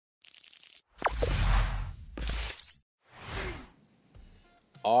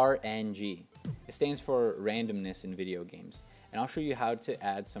RNG. It stands for randomness in video games, and I'll show you how to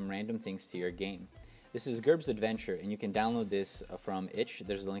add some random things to your game. This is Gerb's Adventure, and you can download this from itch.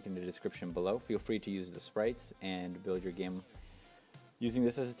 There's a link in the description below. Feel free to use the sprites and build your game using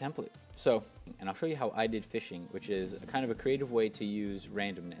this as a template. So, and I'll show you how I did fishing, which is a kind of a creative way to use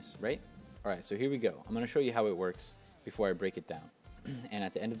randomness, right? Alright, so here we go. I'm going to show you how it works before I break it down. And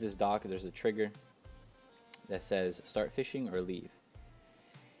at the end of this doc, there's a trigger that says start fishing or leave.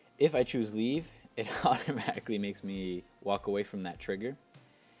 If I choose leave, it automatically makes me walk away from that trigger,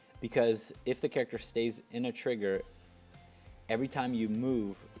 because if the character stays in a trigger, every time you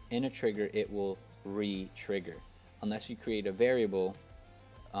move in a trigger, it will re-trigger, unless you create a variable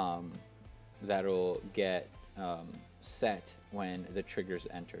that'll get set when the trigger's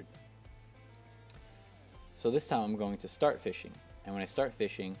entered. So this time I'm going to start fishing, and when I start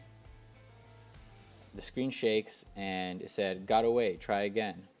fishing, the screen shakes and it said got away, try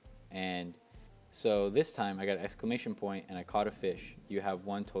again. And so this time I got an exclamation point and I caught a fish. You have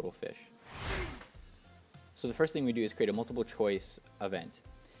 1 total fish. So the first thing we do is create a multiple choice event.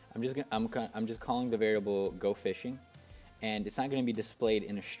 I'm just calling the variable go fishing, and it's not going to be displayed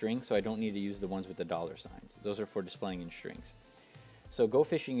in a string, so I don't need to use the ones with the $ signs. Those are for displaying in strings. So go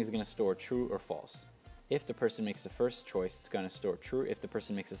fishing is going to store true or false. If the person makes the first choice, it's going to store true. If the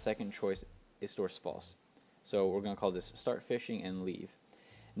person makes the second choice, it stores false. So we're going to call this start fishing and leave.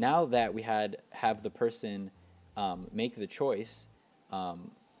 Now that we have the person make the choice,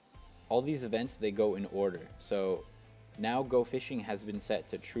 all these events, they go in order. So now go fishing has been set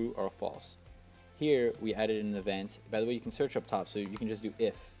to true or false. Here we added an event. By the way, you can search up top, so you can just do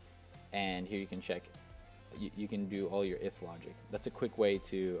if, and here you can check. You can do all your if logic. That's a quick way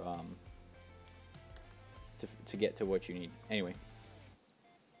to get to what you need. Anyway,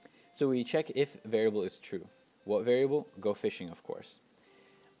 so we check if variable is true. What variable? Go fishing, of course.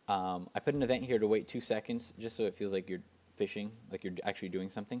 I put an event here to wait 2 seconds, just so it feels like you're fishing, like you're actually doing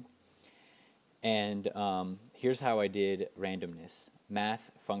something. And here's how I did randomness.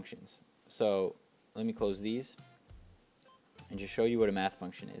 Math functions. So let me close these and just show you what a math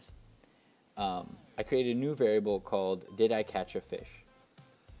function is. I created a new variable called did I catch a fish?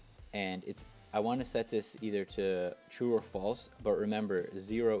 And I want to set this either to true or false, but remember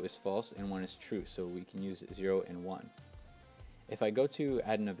 0 is false and 1 is true, so we can use 0 and 1. If I go to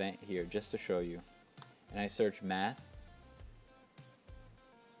add an event here just to show you, and I search math,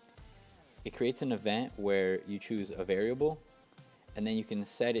 it creates an event where you choose a variable, and then you can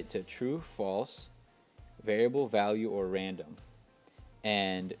set it to true, false, variable, value, or random.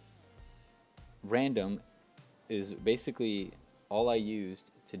 And random is basically all I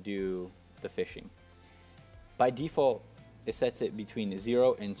used to do the fishing. By default, it sets it between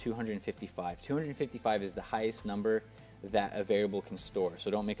 0 and 255. 255 is the highest number that a variable can store,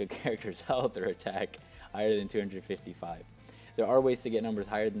 so don't make a character's health or attack higher than 255. There are ways to get numbers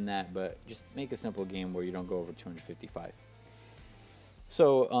higher than that, but just make a simple game where you don't go over 255.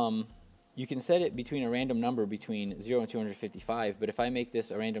 So you can set it between a random number between 0 and 255, but if I make this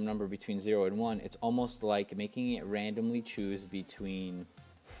a random number between 0 and 1, it's almost like making it randomly choose between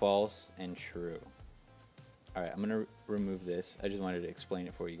false and true. Alright, I'm going to remove this. I just wanted to explain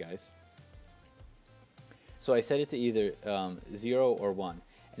it for you guys. So I set it to either 0 or 1.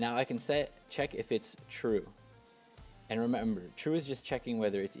 Now I can check if it's true. And remember, true is just checking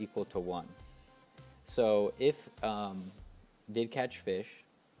whether it's equal to 1. So if did catch fish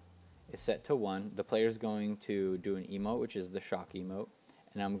is set to 1, the player is going to do an emote, which is the shock emote,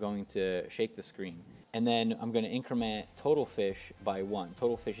 and I'm going to shake the screen. And then I'm going to increment total fish by 1.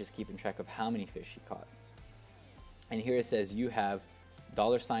 Total fish is keeping track of how many fish he caught. And here it says you have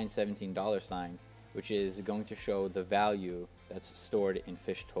 $17, which is going to show the value that's stored in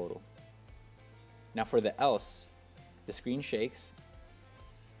fish total. Now for the else, the screen shakes,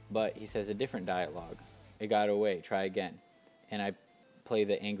 but he says a different dialogue. It got away, try again. And I play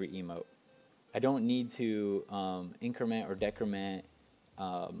the angry emote. I don't need to increment or decrement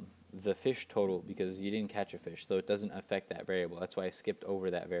the fish total because you didn't catch a fish, so it doesn't affect that variable. That's why I skipped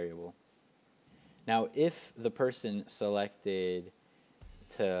over that variable. Now if the person selected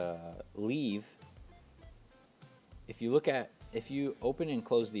to leave, if you open and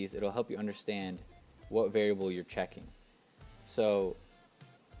close these, it'll help you understand what variable you're checking. So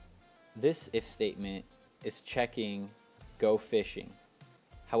this if statement is checking go fishing.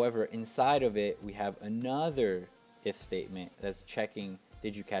 However, inside of it we have another if statement that's checking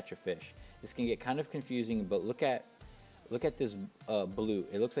did you catch a fish. This can get kind of confusing, but look at this blue.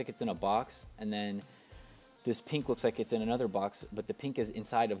 It looks like it's in a box, and then this pink looks like it's in another box, but the pink is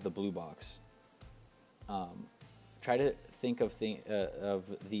inside of the blue box. try to think of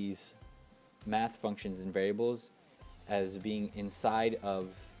these math functions and variables as being inside of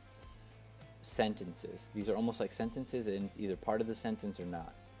sentences. These are almost like sentences, and it's either part of the sentence or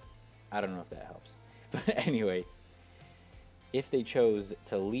not. I don't know if that helps. But anyway, if they chose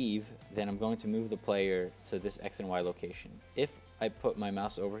to leave, then I'm going to move the player to this X and Y location. If I put my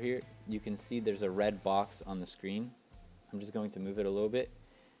mouse over here, you can see there's a red box on the screen. I'm just going to move it a little bit.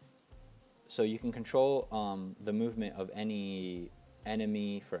 So you can control the movement of any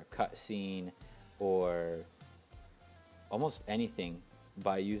enemy for a cutscene or almost anything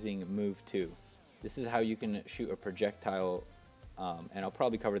by using move to. This is how you can shoot a projectile, and I'll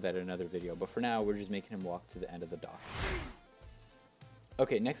probably cover that in another video, but for now we're just making him walk to the end of the dock.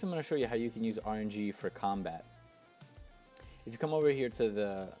 Okay, next I'm going to show you how you can use RNG for combat. If you come over here to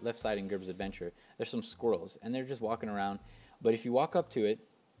the left side in Gerb's Adventure, there's some squirrels, and they're just walking around, but if you walk up to it,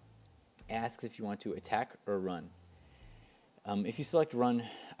 it asks if you want to attack or run. If you select run,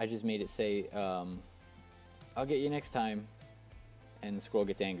 I just made it say, I'll get you next time, and the squirrel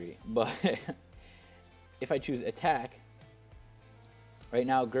gets angry. But if I choose attack, right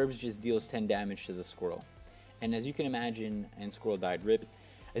now Gerbs just deals 10 damage to the squirrel. And as you can imagine, and squirrel died, rip.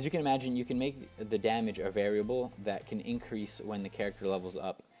 As you can imagine, you can make the damage a variable that can increase when the character levels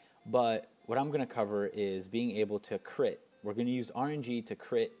up. But what I'm going to cover is being able to crit. We're going to use RNG to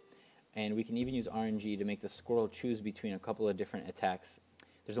crit, and we can even use RNG to make the squirrel choose between a couple of different attacks.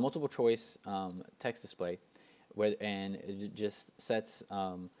 There's a multiple choice text display, and it just sets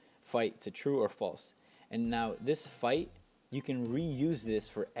fight to true or false. And now this fight, you can reuse this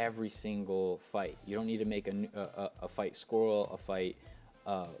for every single fight. You don't need to make a fight squirrel, a fight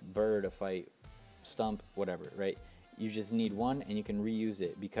bird, a fight stump, whatever, right? You just need one, and you can reuse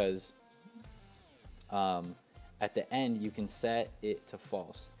it because at the end you can set it to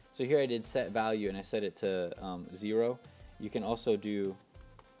false. So here I did set value, and I set it to 0. You can also do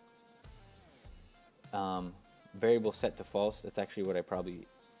variable set to false. That's actually what I probably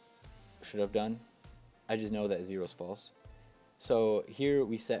should have done. I just know that 0 is false. So here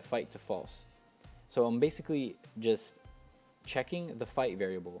we set fight to false. So I'm basically just checking the fight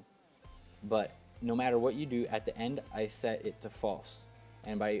variable, but no matter what you do, at the end I set it to false.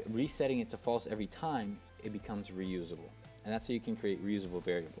 And by resetting it to false every time, it becomes reusable. And that's how you can create reusable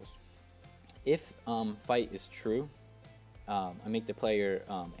variables. If fight is true, I make the player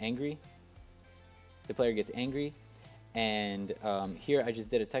angry. The player gets angry, and here I just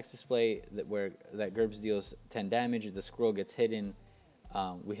did a text display that Gerbs deals 10 damage. The squirrel gets hidden.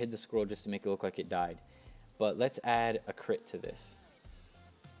 We hid the squirrel just to make it look like it died. But let's add a crit to this.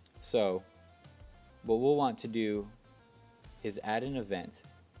 So what we'll want to do is add an event,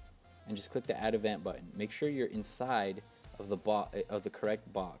 and just click the add event button. Make sure you're inside of the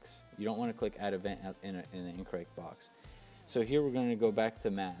correct box. You don't want to click add event in an incorrect box. So here we're going to go back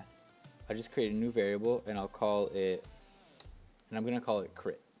to math. I just create a new variable, and I'll call it, and I'm going to call it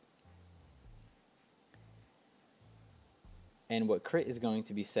crit. And what crit is going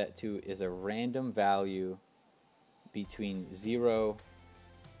to be set to is a random value between 0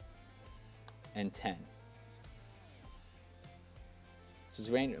 and 10. So it's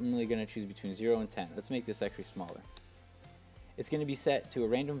randomly going to choose between 0 and 10. Let's make this actually smaller. It's going to be set to a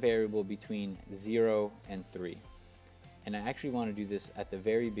random variable between 0 and 3. And I actually want to do this at the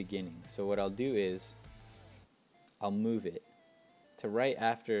very beginning. So what I'll do is I'll move it to right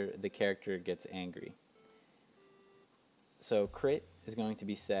after the character gets angry. So crit is going to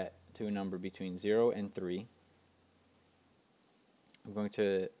be set to a number between 0 and 3. I'm going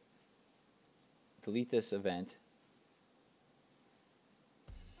to delete this event,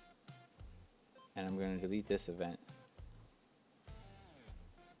 and I'm going to delete this event.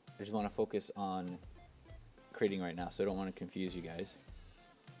 I just want to focus on critting right now, so I don't want to confuse you guys.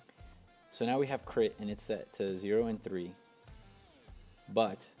 So now we have crit, and it's set to 0 and 3.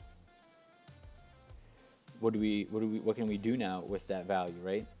 But what can we do now with that value,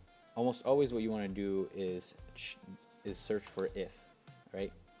 right? Almost always what you want to do is search for if,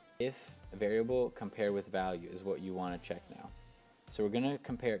 right? If a variable compare with value is what you want to check now. So we're going to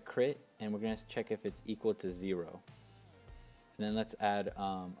compare crit, and we're going to check if it's equal to 0. And then let's add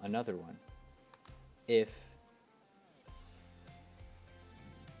another one. If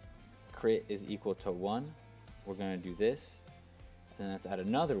crit is equal to 1, we're going to do this. And then let's add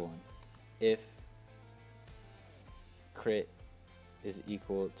another one. If crit is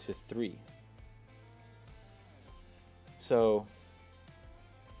equal to 3. So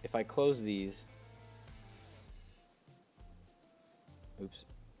if I close these,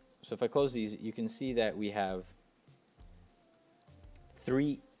 so if I close these, you can see that we have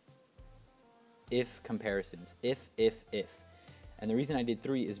 3 if comparisons. If. And the reason I did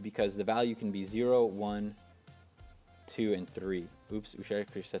 3 is because the value can be 0, 1, 2, and 3. Oops, we should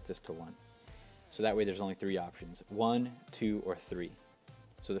actually set this to 1. So that way there's only 3 options. 1, 2, or 3.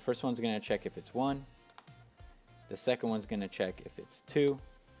 So the first one's going to check if it's 1. The second one's going to check if it's 2.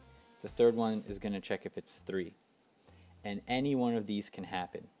 The third one is going to check if it's 3. And any one of these can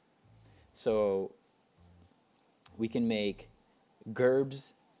happen. So we can make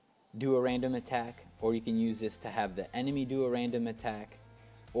Gerbs do a random attack, or you can use this to have the enemy do a random attack,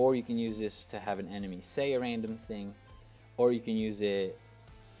 or you can use this to have an enemy say a random thing, or you can use it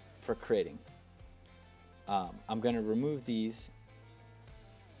for critting. I'm going to remove these.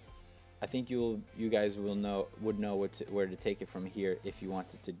 I think you guys would know where to take it from here if you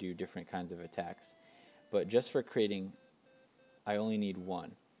wanted to do different kinds of attacks. But just for critting, I only need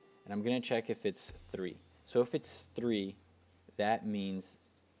 1. And I'm going to check if it's 3. So if it's 3, that means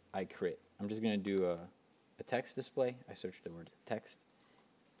I crit. I'm just going to do a text display. I searched the word text,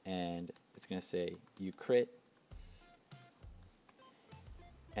 and it's going to say you crit.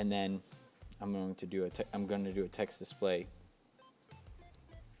 And then I'm going to do a text display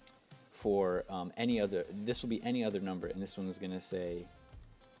for any other. This will be any other number, and this one is going to say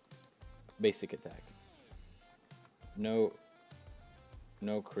basic attack. No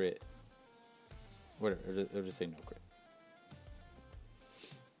crit. Whatever. It'll just say no crit.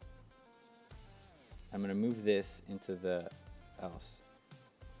 I'm going to move this into the else.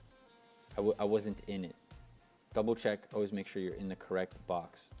 I wasn't in it. Double check. Always make sure you're in the correct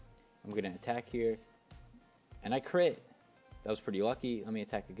box. I'm going to attack here. And I crit. That was pretty lucky. Let me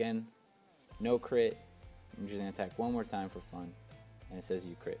attack again. No crit. I'm just going to attack one more time for fun. And it says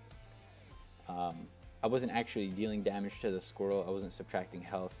you crit. I wasn't actually dealing damage to the squirrel. I wasn't subtracting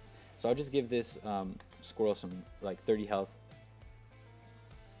health. So I'll just give this squirrel some like 30 health.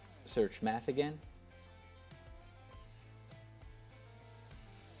 Search math again.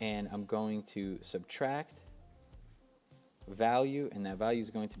 And I'm going to subtract value, and that value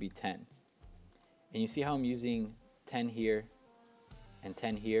is going to be 10. And you see how I'm using 10 here and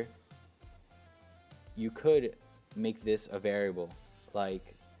 10 here? You could make this a variable,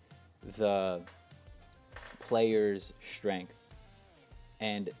 like the player's strength.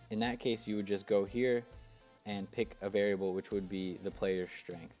 And in that case, you would just go here and pick a variable, which would be the player's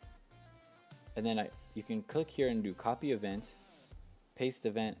strength. And then you can click here and do copy event, paste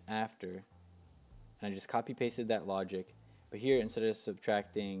event after, and I just copy pasted that logic. But here, instead of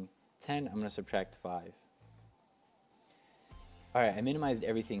subtracting 10, I'm going to subtract 5. Alright, I minimized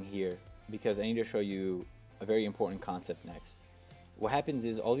everything here because I need to show you a very important concept next. What happens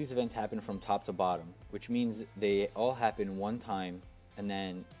is all these events happen from top to bottom, which means they all happen one time and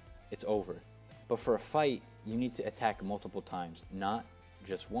then it's over. But for a fight, you need to attack multiple times, not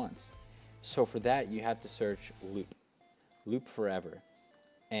just once. So for that, you have to search loop forever.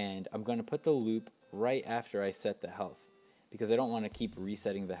 And I'm going to put the loop right after I set the health, because I don't want to keep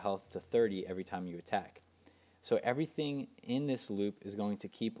resetting the health to 30 every time you attack. So everything in this loop is going to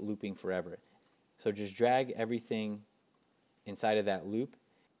keep looping forever. So just drag everything inside of that loop.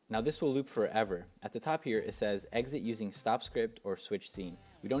 Now this will loop forever. At the top here it says exit using stop script or switch scene.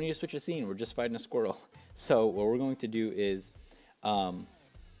 We don't need to switch a scene, we're just fighting a squirrel. So what we're going to do is add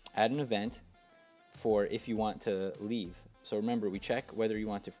an event for if you want to leave. So remember, we check whether you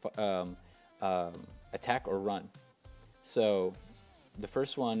want to attack or run. So the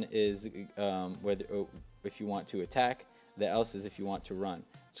first one is whether if you want to attack. The else is if you want to run.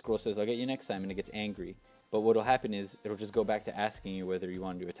 Squirrel says, I'll get you next time, and it gets angry. But what will happen is it'll just go back to asking you whether you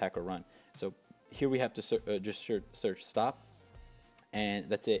want to attack or run. So here we have to just search stop, and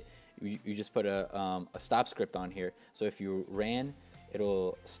that's it. You just put a stop script on here. So if you ran,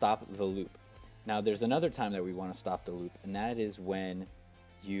 it'll stop the loop. Now there's another time that we want to stop the loop, and that is when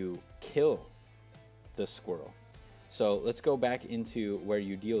you kill the squirrel. So let's go back into where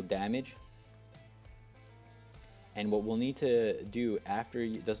you deal damage. And what we'll need to do after,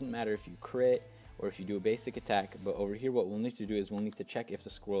 it doesn't matter if you crit or if you do a basic attack, but over here what we'll need to do is we'll need to check if the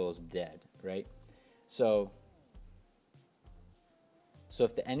squirrel is dead, right? So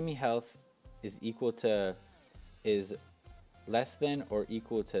if the enemy health is less than or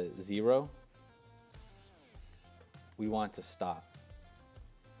equal to 0, we want to stop.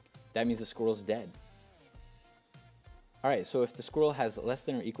 That means the squirrel's dead. Alright, so if the squirrel has less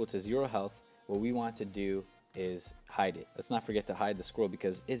than or equal to 0 health, what we want to do is hide it. Let's not forget to hide the squirrel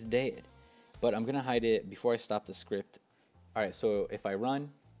because it's dead. But I'm going to hide it before I stop the script. Alright, so if I run,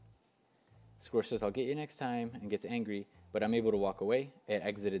 squirrel says, I'll get you next time, and gets angry, but I'm able to walk away. It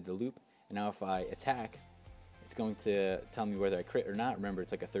exited the loop. And now if I attack, it it's going to tell me whether I crit or not. Remember,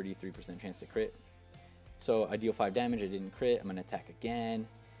 it's like a 33% chance to crit. So I deal 5 damage, I didn't crit, I'm gonna attack again,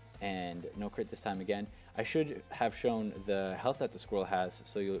 and no crit this time again. I should have shown the health that the squirrel has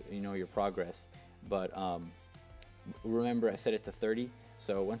so you know your progress, but remember I set it to 30,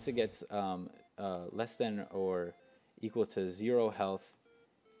 so once it gets less than or equal to 0 health,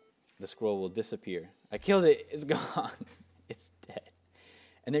 the squirrel will disappear. I killed it, it's gone, it's dead.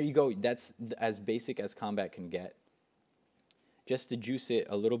 And there you go, that's as basic as combat can get. Just to juice it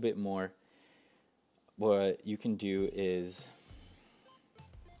a little bit more, what you can do is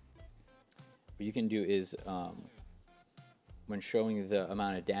when showing the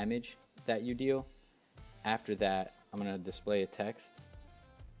amount of damage that you deal, after that I'm going to display a text.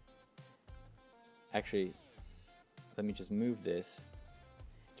 Actually, let me just move this.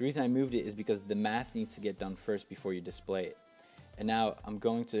 The reason I moved it is because the math needs to get done first before you display it. And now I'm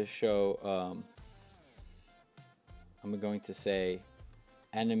going to show, I'm going to say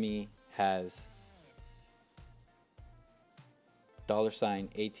enemy has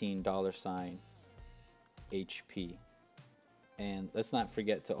 $18 HP. And let's not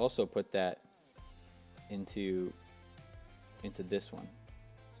forget to also put that into this one.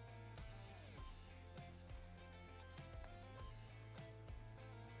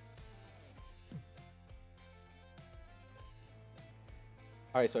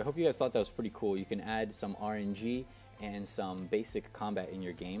 Alright, so I hope you guys thought that was pretty cool. You can add some RNG and some basic combat in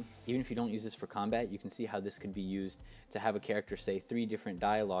your game. Even if you don't use this for combat, you can see how this could be used to have a character say 3 different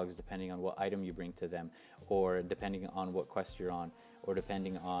dialogues depending on what item you bring to them, or depending on what quest you're on, or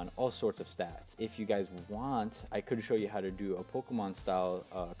depending on all sorts of stats. If you guys want, I could show you how to do a Pokemon style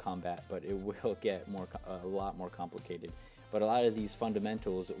combat, but it will get a lot more complicated. But a lot of these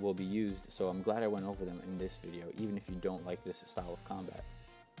fundamentals will be used, so I'm glad I went over them in this video, even if you don't like this style of combat.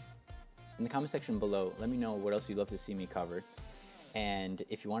 In the comment section below, let me know what else you'd love to see me cover. And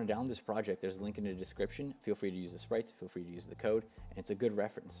if you want to download this project, there's a link in the description. Feel free to use the sprites, feel free to use the code, and it's a good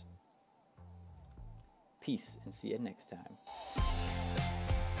reference. Peace, and see you next time.